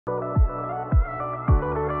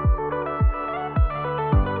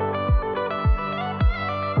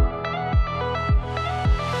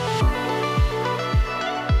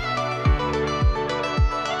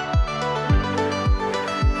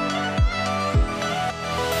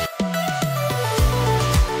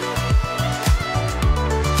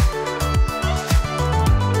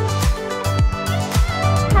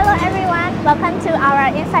welcome to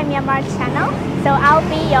our Inside Myanmar channel. So I'll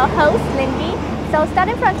be your host, Lindy. So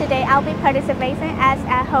starting from today, I'll be participating as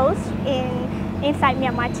a host in Inside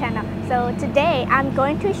Myanmar channel. So today, I'm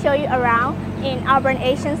going to show you around in Urban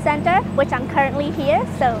Asian Center, which I'm currently here.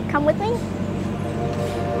 So come with me.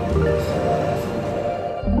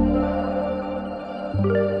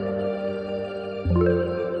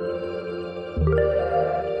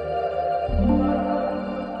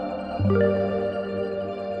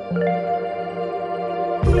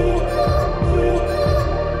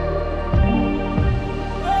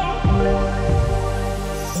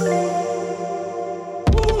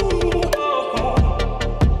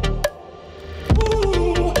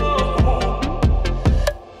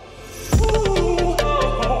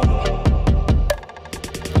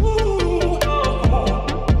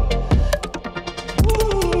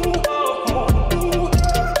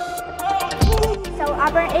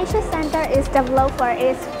 Is developed for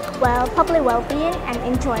its public well-being and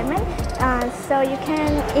enjoyment. So you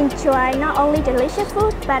can enjoy not only delicious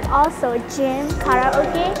food but also gym,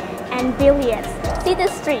 karaoke, and billiards. See the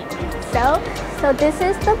street. So this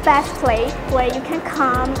is the best place where you can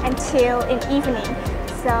come and chill in evening.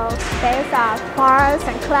 So there's bars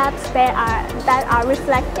and clubs that are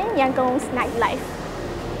reflecting Yangon's nightlife.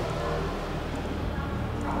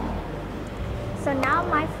 So now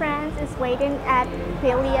my friends is waiting at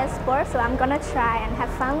billiard sport, so I'm gonna try and have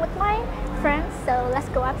fun with my friends. So let's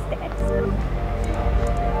go upstairs.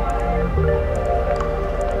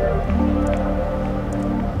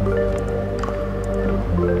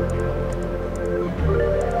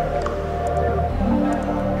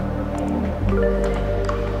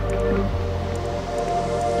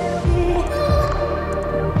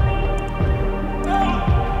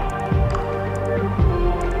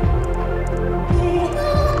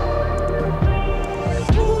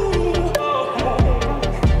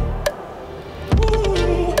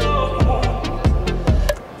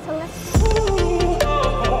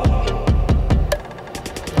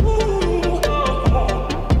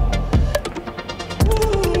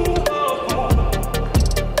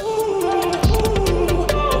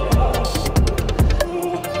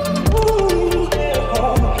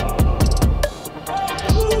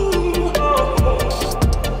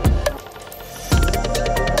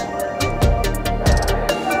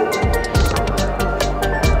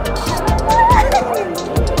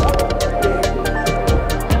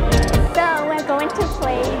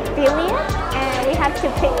 To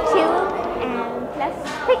pick two, and let's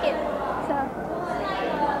pick it.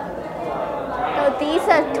 So these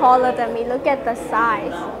are taller than me. Look at the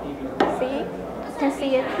size. See? You can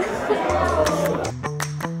see it.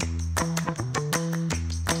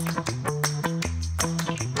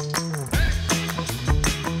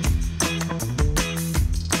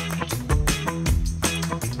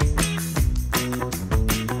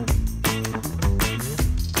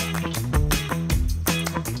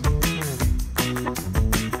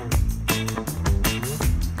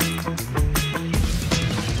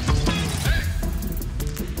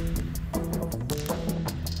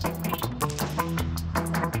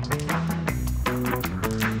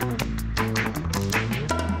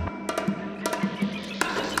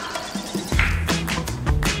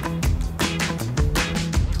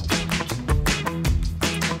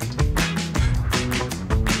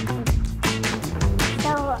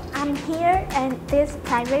 And this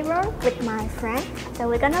private room with my friend. So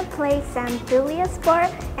we're gonna play some billiard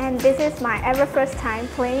sport, and this is my ever first time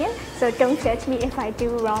playing, so don't judge me if I do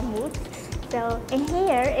wrong moves. So in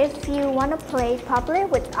here, if you want to play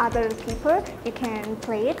public with other people, you can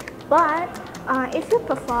play it, but if you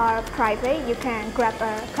prefer private, you can grab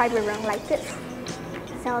a private room like this.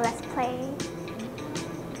 So let's play.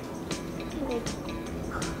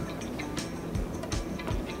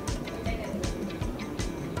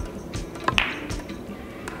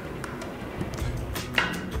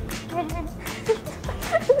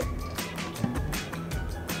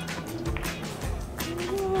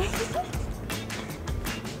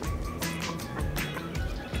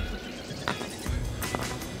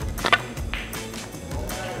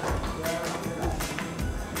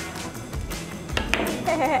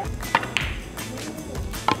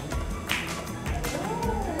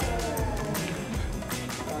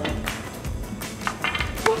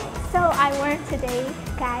 So I won today,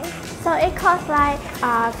 guys. So it costs like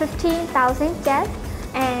 15,000 kyat,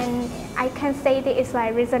 and I can say that it's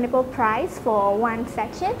like reasonable price for one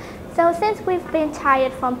session. So since we've been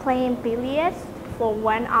tired from playing billiards for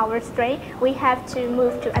 1 hour straight, we have to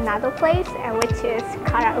move to another place, which is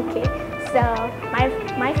karaoke. So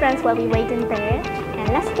my friends will be waiting there, and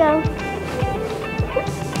let's go.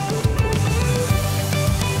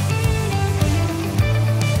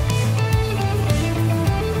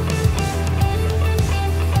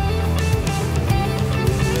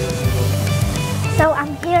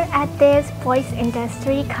 this voice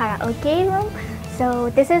industry karaoke room. So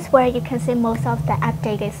this is where you can sing most of the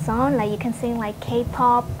updated songs, like you can sing like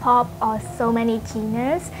K-pop, pop, or so many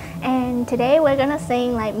genres. And today we're gonna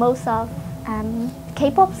sing like most of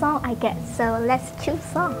K-pop song, I guess. So let's choose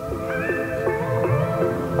song.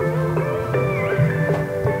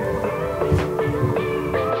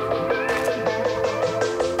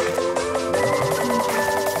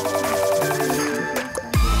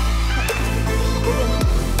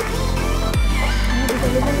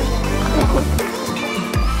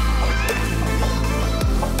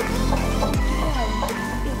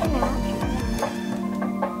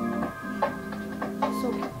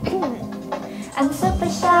 I'm super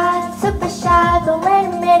shy, but wait a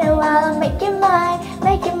minute while I make it mine,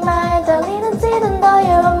 darling, and even though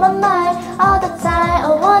you're on my mind all the time, I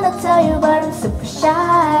wanna tell you, but I'm super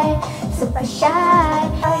shy. This,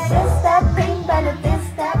 that, thing, better this,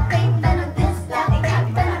 that, thing, better this, that, thing,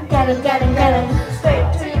 better get it, straight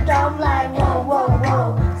to your dumb line,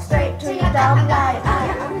 whoa, straight to your dumb line.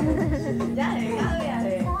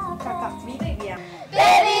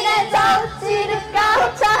 Baby, 날 덮치는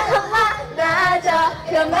것처럼 만나줘.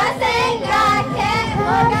 그만 생각해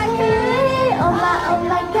뭐가 그리 oh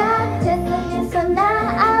my god 제 눈에서 나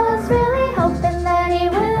I was really hoping that it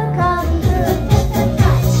will come true.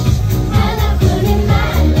 하나뿐인 말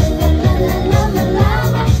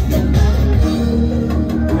랄랄랄랄랄라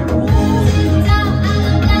진짜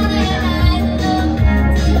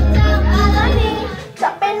알아니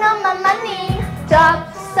drop it on my money, drop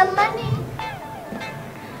some money.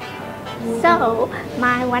 So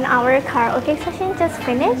my 1 hour karaoke session just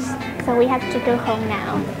finished, so we have to go home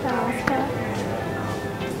now. So let's go.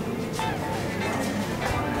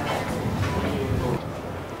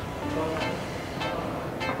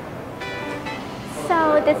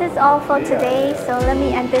 So this is all for today, so let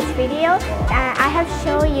me end this video. I have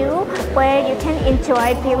shown you where you can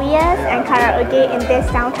enjoy billiards and karaoke in this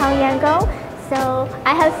downtown Yangon. So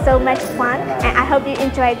I had so much fun and I hope you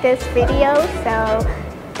enjoyed this video. So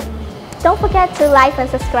don't forget to like and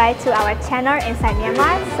subscribe to our channel Inside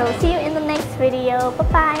Myanmar. So see you in the next video.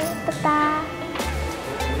 Bye bye.